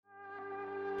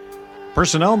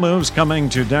Personnel moves coming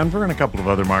to Denver and a couple of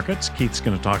other markets. Keith's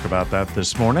going to talk about that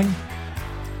this morning.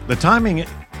 The timing,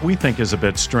 we think, is a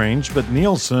bit strange, but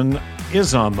Nielsen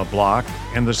is on the block,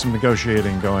 and there's some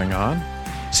negotiating going on.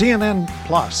 CNN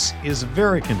Plus is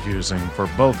very confusing for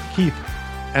both Keith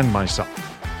and myself.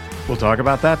 We'll talk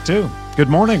about that, too. Good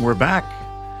morning. We're back.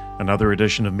 Another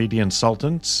edition of Media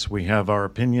Insultants. We have our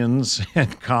opinions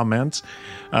and comments.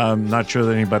 Not sure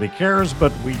that anybody cares,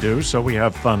 but we do, so we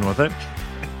have fun with it.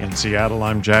 In Seattle,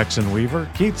 I'm Jackson Weaver.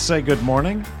 Keith, say good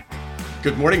morning.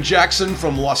 Good morning, Jackson,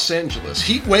 from Los Angeles.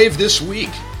 Heat wave this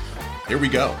week. Here we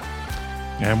go.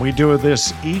 And we do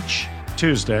this each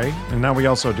Tuesday, and now we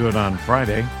also do it on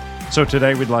Friday. So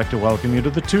today we'd like to welcome you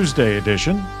to the Tuesday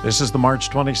edition. This is the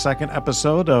March 22nd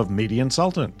episode of Media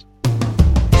Insultant.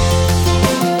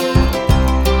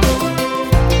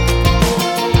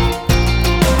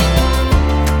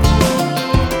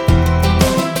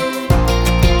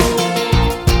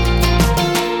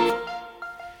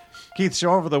 Keith,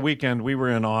 so over the weekend, we were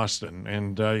in Austin,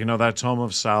 and, that's home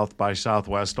of South by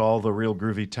Southwest. All the real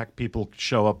groovy tech people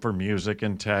show up for music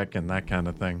and tech and that kind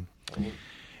of thing.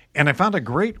 And I found a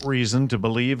great reason to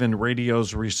believe in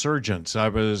radio's resurgence. I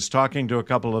was talking to a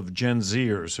couple of Gen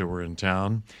Zers who were in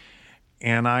town,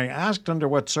 and I asked under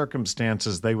what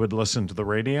circumstances they would listen to the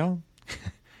radio.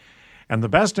 And the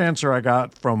best answer I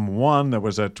got from one, there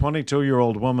was a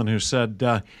 22-year-old woman who said,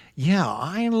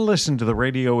 I listen to the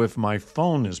radio if my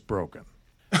phone is broken.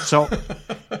 So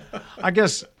I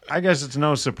guess it's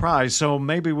no surprise. So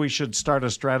maybe we should start a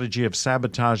strategy of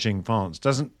sabotaging phones.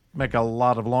 Doesn't make a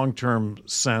lot of long-term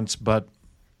sense, but,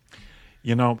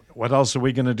 what else are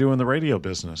we going to do in the radio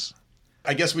business?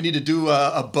 I guess we need to do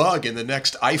a bug in the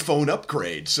next iPhone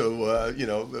upgrade. So,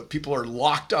 people are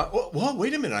locked on. Whoa,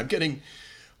 wait a minute.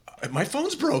 My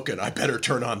phone's broken. I better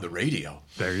turn on the radio.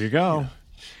 There you go.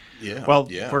 Yeah. Well,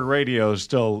 for radio,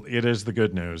 still, it is the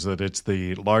good news that it's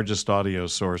the largest audio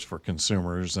source for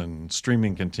consumers, and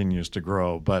streaming continues to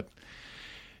grow. But,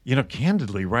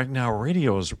 candidly, right now,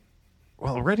 radio's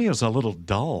a little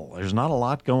dull. There's not a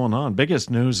lot going on. Biggest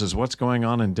news is what's going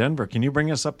on in Denver. Can you bring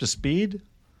us up to speed?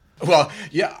 Well,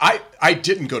 yeah, I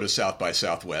didn't go to South by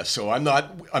Southwest, so I'm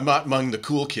not among the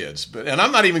cool kids. And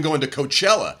I'm not even going to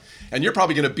Coachella. And you're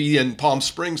probably going to be in Palm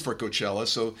Springs for Coachella,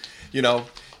 so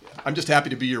I'm just happy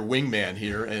to be your wingman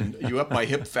here, and you up my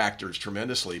hip factors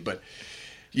tremendously. But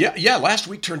yeah, last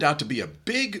week turned out to be a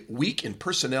big week in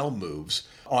personnel moves.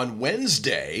 On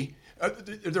Wednesday,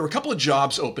 there were a couple of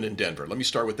jobs open in Denver. Let me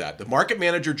start with that. The market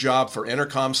manager job for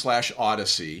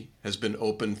Entercom/Odyssey has been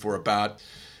open for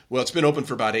it's been open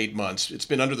for about 8 months. It's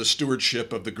been under the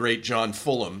stewardship of the great John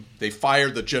Fulham. They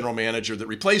fired the general manager that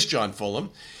replaced John Fulham.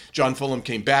 John Fulham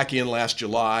came back in last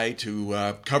July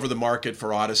to cover the market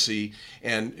for Odyssey,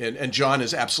 and John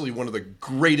is absolutely one of the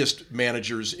greatest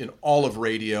managers in all of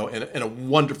radio and a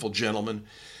wonderful gentleman.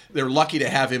 They're lucky to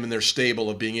have him in their stable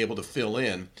of being able to fill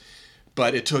in.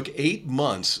 But it took 8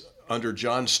 months under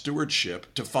John's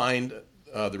stewardship to find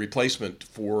the replacement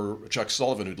for Chuck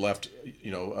Sullivan, who'd left,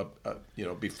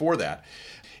 before that.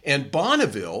 And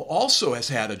Bonneville also has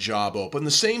had a job open,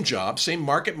 the same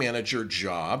market manager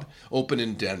job open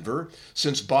in Denver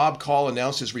since Bob Call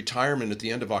announced his retirement at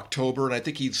the end of October, and I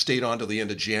think he stayed on to the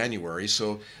end of January.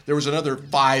 So there was another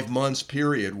 5 months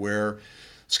period where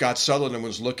Scott Sutherland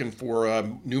was looking for a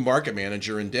new market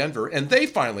manager in Denver, and they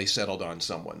finally settled on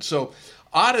someone. So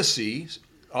Odyssey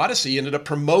ended up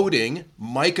promoting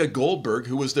Micah Goldberg,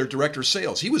 who was their director of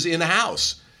sales. He was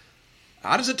in-house.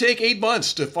 How does it take 8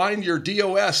 months to find your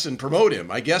DOS and promote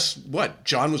him? I guess,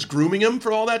 John was grooming him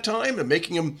for all that time and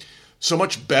making him so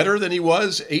much better than he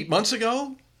was 8 months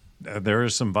ago? There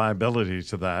is some viability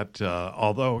to that,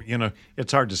 although,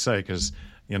 it's hard to say because,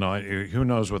 who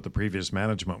knows what the previous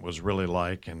management was really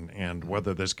like and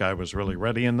whether this guy was really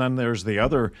ready. And then there's the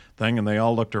other thing, and they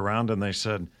all looked around and they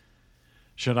said,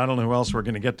 shit, I don't know who else we're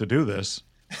going to get to do this.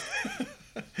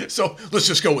 So let's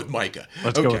just go with Micah.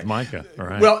 Let's go with Micah. All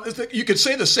right. Well, you could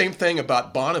say the same thing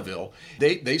about Bonneville.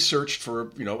 They searched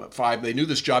for, they knew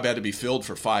this job had to be filled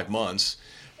for 5 months.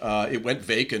 It went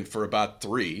vacant for about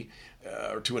 3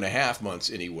 or 2.5 months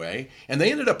anyway. And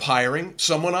they ended up hiring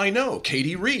someone I know,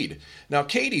 Katie Reed. Now,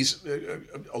 Katie's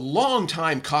a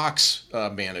longtime Cox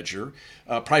manager,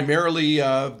 primarily,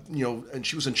 and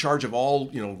she was in charge of all,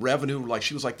 revenue. Like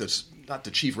she was like this, not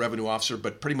the chief revenue officer,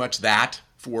 but pretty much that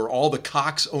for all the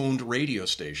Cox-owned radio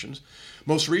stations.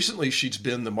 Most recently, she's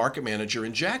been the market manager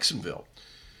in Jacksonville,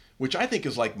 which I think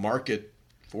is like market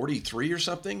 43 or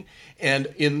something.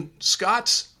 And in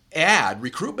Scott's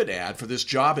recruitment ad for this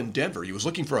job in Denver, he was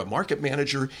looking for a market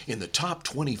manager in the top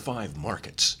 25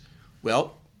 markets.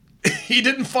 Well, He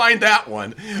didn't find that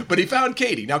one, but he found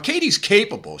Katie. Now, Katie's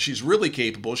capable. She's really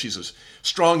capable. She's a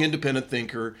strong, independent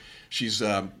thinker. She's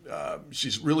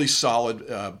really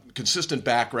solid, consistent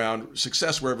background,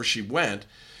 success wherever she went.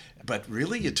 But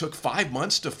really, it took 5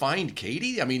 months to find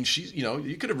Katie. I mean, she's,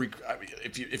 you could have,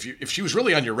 if she was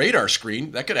really on your radar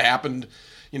screen, that could have happened,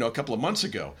 a couple of months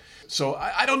ago. So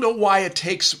I don't know why it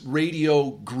takes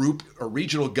radio group or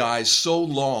regional guys so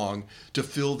long to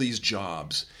fill these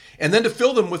jobs. And then to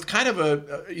fill them with kind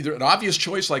of either an obvious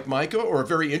choice like Micah or a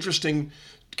very interesting,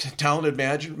 talented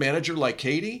manager like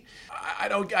Katie. I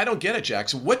don't get it,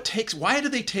 Jackson. Why do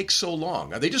they take so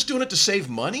long? Are they just doing it to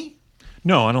save money?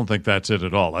 No, I don't think that's it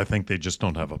at all. I think they just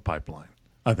don't have a pipeline.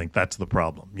 I think that's the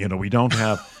problem. We don't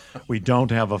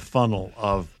have a funnel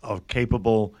of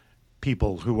capable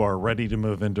people who are ready to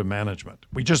move into management.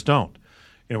 We just don't.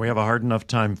 We have a hard enough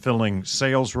time filling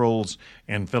sales roles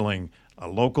and filling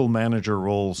local manager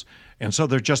roles, and so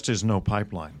there just is no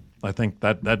pipeline. I think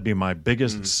that'd be my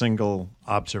biggest single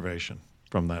observation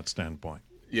from that standpoint.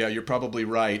 Yeah, you're probably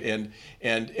right, and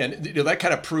that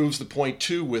kind of proves the point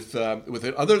too with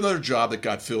another job that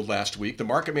got filled last week, the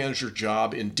market manager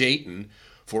job in Dayton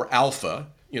for Alpha.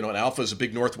 And Alpha is a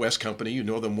big Northwest company. You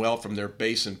know them well from their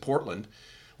base in Portland,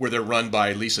 where they're run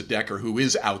by Lisa Decker, who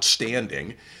is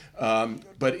outstanding.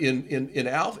 But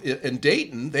in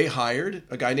Dayton, they hired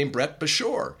a guy named Brett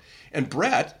Bashore, and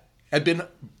Brett had been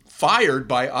fired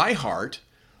by iHeart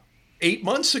 8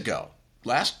 months ago.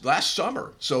 Last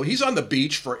summer. So he's on the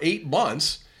beach for 8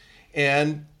 months,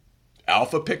 and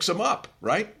Alpha picks him up,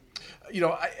 right?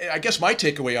 I guess my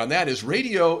takeaway on that is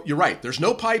radio, you're right, there's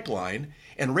no pipeline,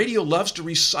 and radio loves to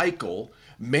recycle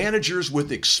managers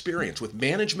with experience, with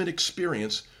management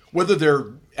experience, whether they're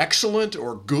excellent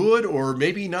or good or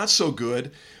maybe not so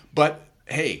good, but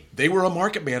hey, they were a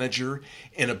market manager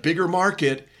in a bigger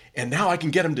market, and now I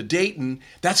can get them to Dayton.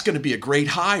 That's going to be a great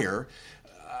hire.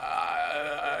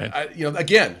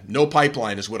 Again, no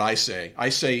pipeline is what I say. I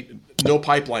say no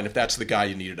pipeline if that's the guy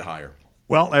you needed to hire.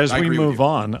 Well, as we move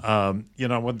on, one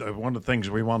of the things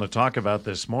we want to talk about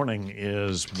this morning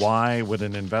is why would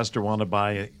an investor want to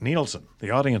buy Nielsen, the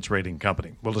audience rating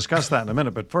company? We'll discuss that in a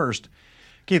minute. But first,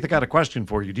 Keith, I got a question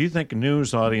for you. Do you think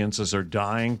news audiences are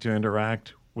dying to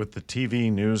interact with the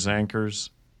TV news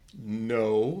anchors?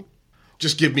 No.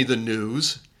 Just give me the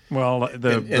news. Well,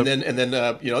 then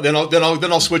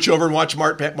I'll switch over and watch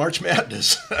March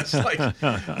Madness. It's like,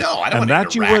 no, I don't. And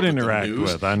that you would interact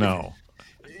with, I know.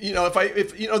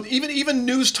 Even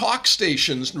news talk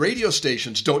stations, radio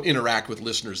stations don't interact with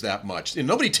listeners that much.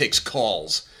 nobody takes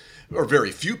calls, or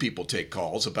very few people take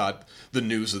calls about the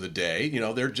news of the day.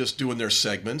 They're just doing their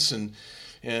segments and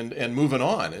moving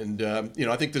on. And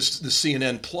I think the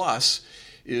CNN Plus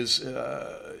is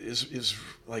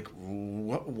like,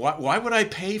 why would I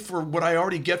pay for what I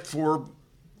already get for,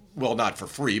 well, not for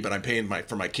free, but I'm paying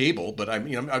for my cable, but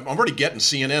I'm already getting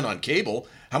CNN on cable.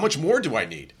 How much more do I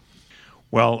need?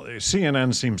 Well,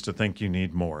 CNN seems to think you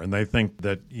need more, and they think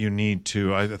that you need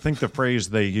to, I think the phrase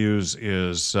they use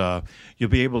is you'll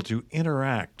be able to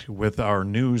interact with our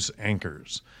news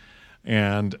anchors.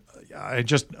 And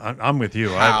I'm with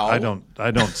you. How?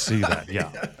 I don't see that.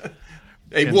 Yeah.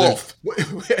 Hey, and Wolf, what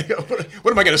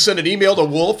am I going to send an email to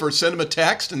Wolf or send him a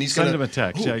text? And he's going to send him a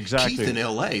text. Yeah, exactly. Keith in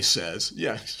L.A. says,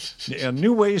 yeah.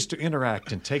 New ways to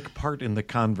interact and take part in the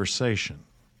conversation.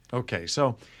 Okay,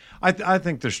 so I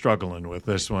think they're struggling with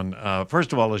this one.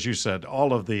 First of all, as you said,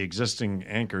 all of the existing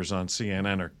anchors on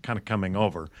CNN are kind of coming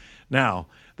over. Now,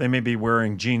 they may be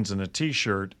wearing jeans and a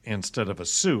T-shirt instead of a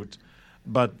suit,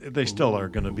 but they still are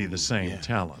going to be the same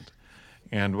talent.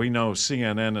 And we know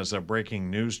CNN is a breaking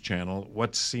news channel.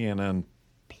 What's CNN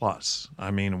Plus? I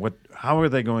mean, how are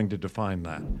they going to define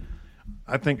that?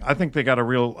 I think they got a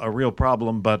real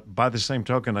problem, but by the same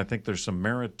token, I think there's some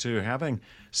merit to having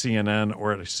CNN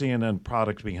or a CNN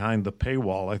product behind the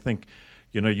paywall. I think,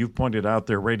 you've pointed out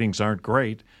their ratings aren't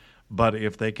great, but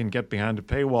if they can get behind a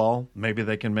paywall, maybe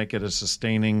they can make it a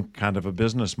sustaining kind of a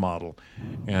business model.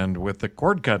 And with the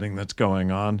cord cutting that's going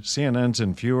on, CNN's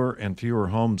in fewer and fewer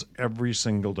homes every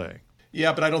single day.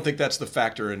 Yeah, but I don't think that's the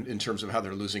factor in terms of how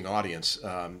they're losing audience.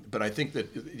 But I think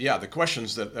that, the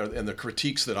questions and the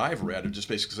critiques that I've read are just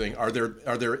basically saying, are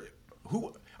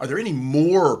there any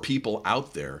more people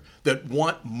out there that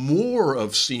want more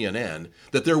of CNN,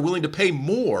 that they're willing to pay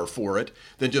more for it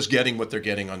than just getting what they're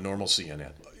getting on normal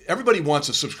CNN? Everybody wants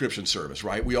a subscription service,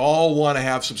 right? We all want to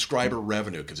have subscriber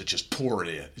revenue because it's just pouring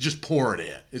in.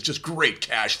 It's just great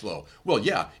cash flow. Well,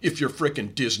 yeah, if you're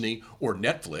frickin' Disney or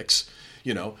Netflix,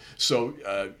 So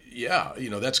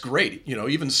that's great.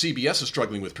 Even CBS is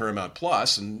struggling with Paramount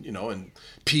Plus and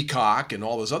Peacock and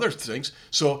all those other things.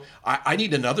 So I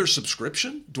need another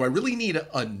subscription. Do I really need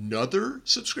another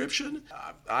subscription?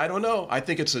 I don't know. I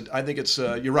think it's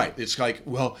you're right. It's like,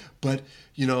 well, but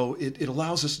it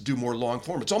allows us to do more long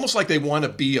form. It's almost like they want to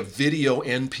be a video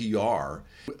NPR,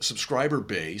 subscriber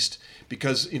based,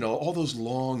 because all those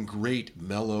long, great,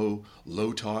 mellow,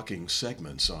 low talking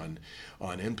segments on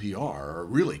NPR are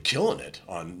really killing it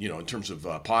in terms of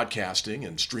podcasting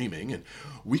and streaming, and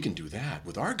we can do that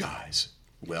with our guys.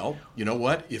 Well, you know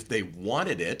what? If they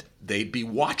wanted it, they'd be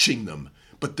watching them,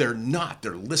 but they're not.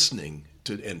 They're listening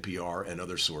to NPR and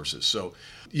other sources. So,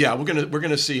 yeah, we're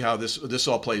gonna see how this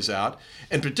all plays out,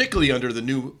 and particularly under the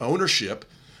new ownership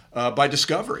by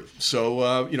Discovery.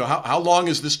 So, how long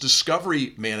is this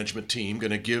Discovery management team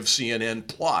going to give CNN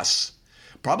Plus?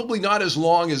 Probably not as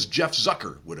long as Jeff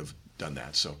Zucker would have done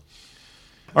that. So,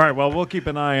 all right. Well, we'll keep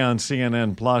an eye on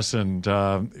CNN Plus, and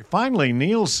finally,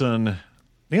 Nielsen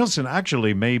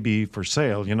actually may be for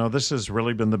sale. This has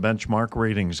really been the benchmark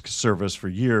ratings service for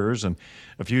years, and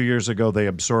a few years ago they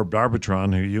absorbed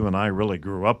Arbitron, who you and I really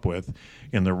grew up with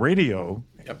in the radio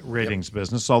ratings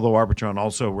business, although Arbitron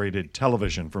also rated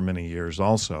television for many years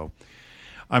also.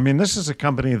 I mean, this is a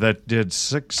company that did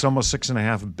almost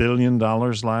 $6.5 billion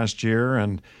last year,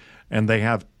 and they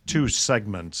have two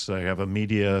segments. They have a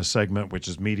media segment, which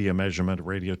is media measurement,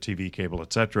 radio, TV, cable,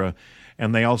 etc.,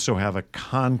 and they also have a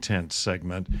content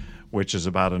segment, which is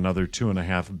about another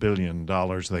 $2.5 billion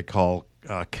they call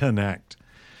Connect.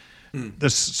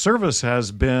 This service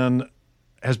has been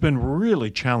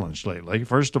really challenged lately.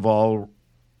 First of all,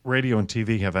 radio and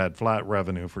TV have had flat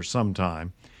revenue for some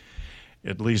time,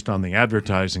 at least on the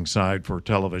advertising side for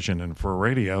television and for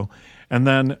radio. And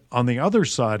then on the other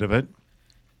side of it,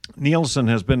 Nielsen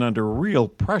has been under real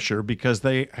pressure because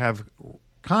they have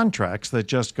contracts that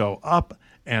just go up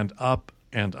and up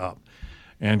and up.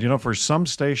 And, for some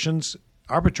stations,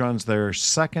 Arbitron's their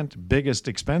second biggest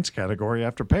expense category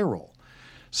after payroll.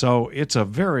 So it's a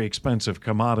very expensive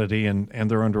commodity, and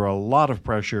they're under a lot of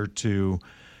pressure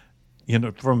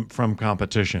from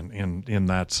competition in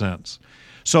that sense.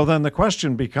 So then the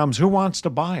question becomes, who wants to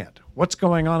buy it? What's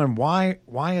going on, and why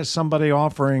is somebody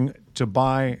offering to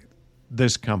buy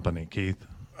this company, Keith?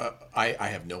 I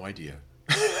have no idea.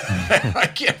 I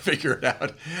can't figure it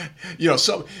out. It's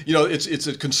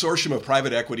a consortium of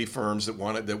private equity firms that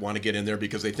want to get in there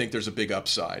because they think there's a big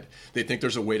upside. They think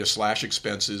there's a way to slash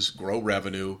expenses, grow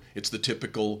revenue. It's the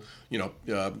typical,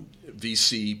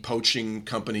 VC poaching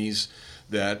companies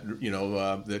that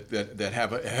that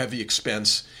have a heavy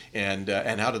expense, and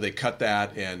how do they cut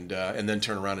that and then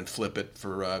turn around and flip it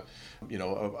for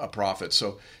a profit.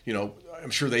 So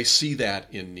I'm sure they see that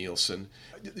in Nielsen.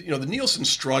 The Nielsen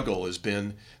struggle has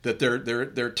been that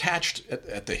they're attached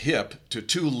at the hip to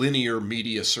two linear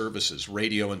media services,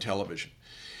 radio and television.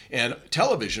 And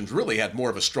television's really had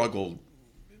more of a struggle,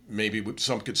 maybe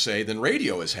some could say, than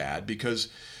radio has had, because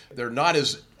they're not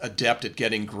as adept at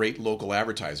getting great local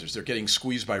advertisers. They're getting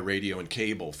squeezed by radio and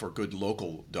cable for good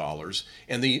local dollars.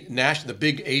 And the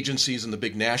big agencies and the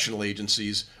big national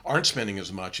agencies aren't spending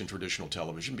as much in traditional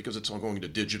television because it's all going to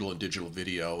digital and digital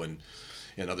video and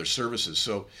other services.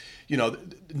 So,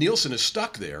 Nielsen is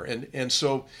stuck there. And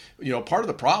so, part of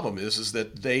the problem is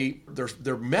that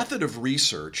their method of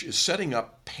research is setting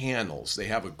up panels. They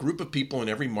have a group of people in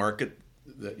every market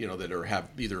that have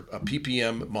either a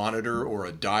PPM monitor or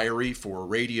a diary for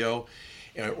radio,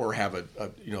 or have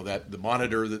the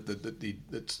monitor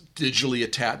that's digitally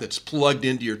attached, that's plugged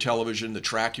into your television to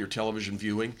track your television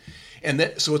viewing,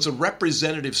 so it's a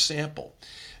representative sample.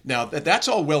 Now that's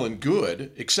all well and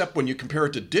good, except when you compare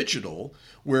it to digital,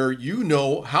 where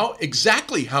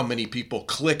exactly how many people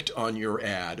clicked on your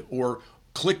ad or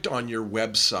clicked on your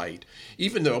website.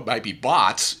 Even though it might be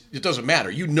bots, it doesn't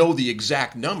matter. You know the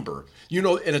exact number.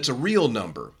 And it's a real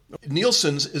number.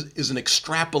 Nielsen's is an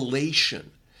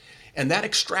extrapolation. And that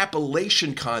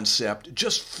extrapolation concept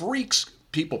just freaks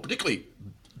people, particularly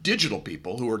digital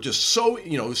people who are just so,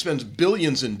 who spends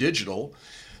billions in digital.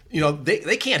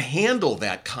 They can't handle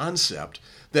that concept,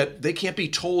 that they can't be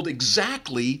told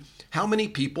exactly how many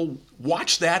people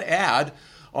watch that ad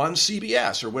on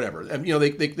CBS or whatever. And,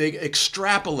 they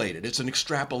extrapolate it. It's an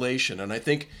extrapolation. And I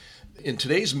think in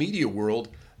today's media world,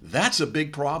 that's a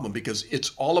big problem, because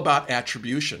it's all about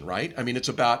attribution, right? I mean, it's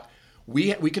about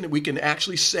we can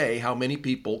actually say how many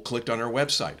people clicked on our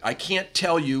website. I can't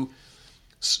tell you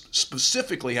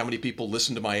specifically how many people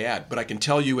listened to my ad, but I can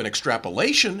tell you an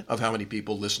extrapolation of how many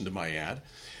people listened to my ad.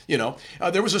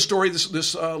 There was a story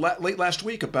this late last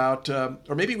week about,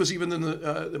 or maybe it was even in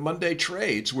the Monday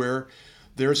trades, where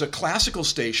there's a classical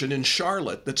station in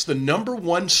Charlotte that's the number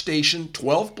one station,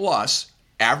 12 plus,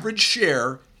 average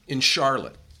share in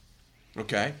Charlotte.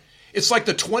 Okay? It's like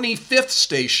the 25th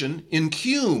station in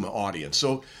Cume audience.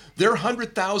 So their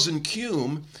 100,000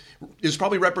 Cume is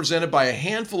probably represented by a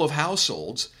handful of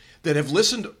households that have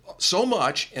listened so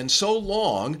much and so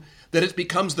long that it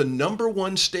becomes the number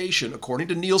one station, according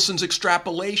to Nielsen's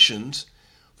extrapolations,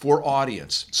 for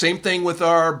audience. Same thing with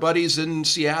our buddies in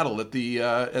Seattle at the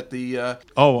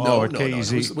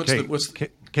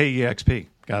KEXP.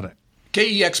 Got it.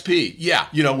 KEXP, yeah,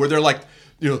 where they're like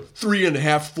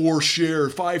 3.5, 4 share,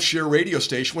 5 share radio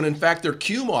station, when in fact their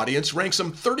Cume audience ranks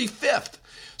them 35th.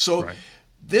 So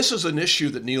this is an issue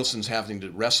that Nielsen's having to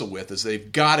wrestle with, is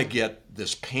they've got to get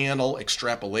this panel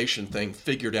extrapolation thing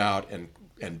figured out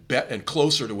and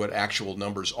closer to what actual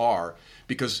numbers are,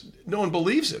 because no one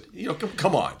believes it.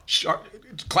 Come on,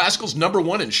 Classical's number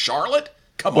one in Charlotte.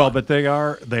 Come on. Well, but they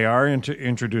are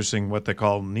introducing what they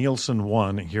call Nielsen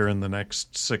One here in the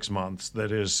next 6 months.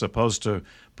 That is supposed to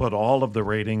put all of the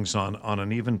ratings on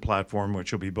an even platform,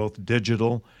 which will be both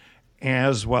digital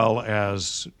as well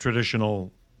as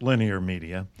traditional linear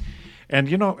media. And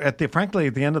frankly,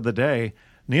 at the end of the day,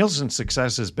 Nielsen's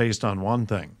success is based on one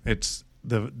thing. It's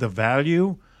the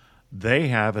value they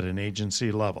have at an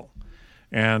agency level.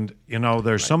 And,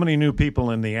 there's so many new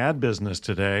people in the ad business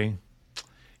today,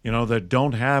 that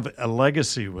don't have a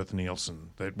legacy with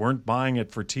Nielsen, that weren't buying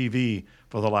it for TV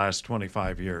for the last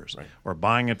 25 years or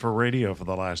buying it for radio for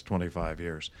the last 25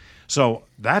 years. So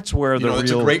that's where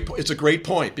it's a great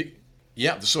point.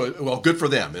 Yeah. So, well, good for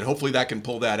them. And hopefully that can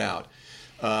pull that out.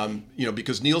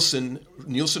 Because Nielsen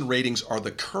ratings are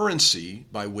the currency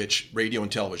by which radio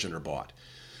and television are bought.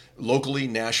 Locally,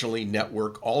 nationally,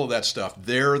 network, all of that stuff,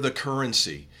 they're the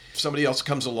currency. If somebody else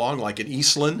comes along like an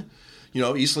Eastland,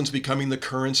 Eastland's becoming the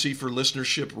currency for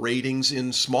listenership ratings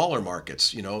in smaller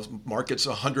markets, markets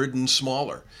 100 and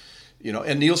smaller,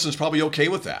 and Nielsen's probably okay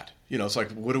with that. It's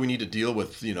like, what do we need to deal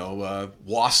with,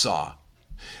 Wausau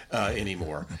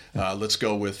anymore? Let's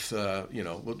go with,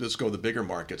 let's go with the bigger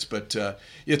markets. But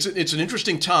it's an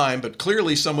interesting time. But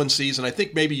clearly, someone sees, and I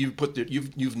think maybe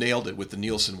you've nailed it with the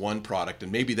Nielsen One product,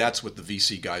 and maybe that's what the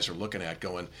VC guys are looking at.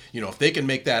 Going, if they can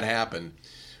make that happen,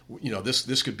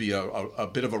 this could be a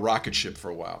bit of a rocket ship for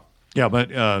a while. Yeah, but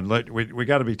we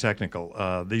got to be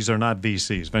technical. These are not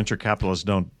VCs. Venture capitalists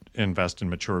don't invest in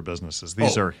mature businesses.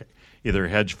 These are either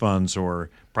hedge funds or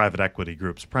private equity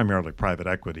groups, primarily private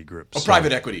equity groups. Oh,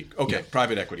 private equity. Okay, yeah.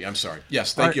 Private equity. I'm sorry.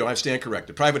 Yes, thank you. I stand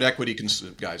corrected. Private equity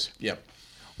guys. Yep.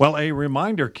 Well, a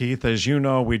reminder, Keith, as you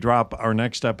know, we drop our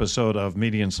next episode of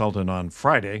Media Insultant on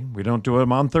Friday. We don't do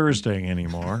them on Thursday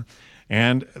anymore.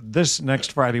 And this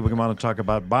next Friday, we want to talk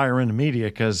about Byron Media,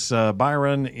 because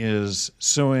Byron is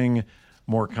suing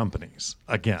more companies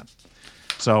again.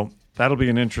 So that'll be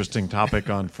an interesting topic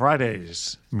on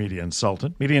Friday's Media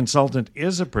Insultant. Media Insultant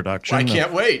is a production. I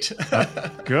can't wait.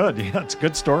 Good. Yeah, it's a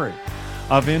good story.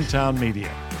 Of In-Town Media.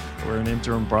 We're an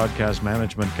interim broadcast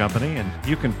management company, and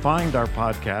you can find our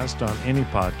podcast on any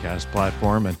podcast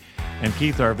platform. And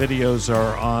Keith, our videos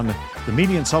are on the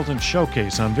Media Insultant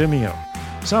Showcase on Vimeo.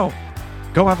 So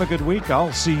go have a good week.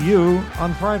 I'll see you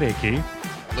on Friday, Keith.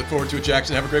 Look forward to it,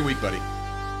 Jackson. Have a great week, buddy.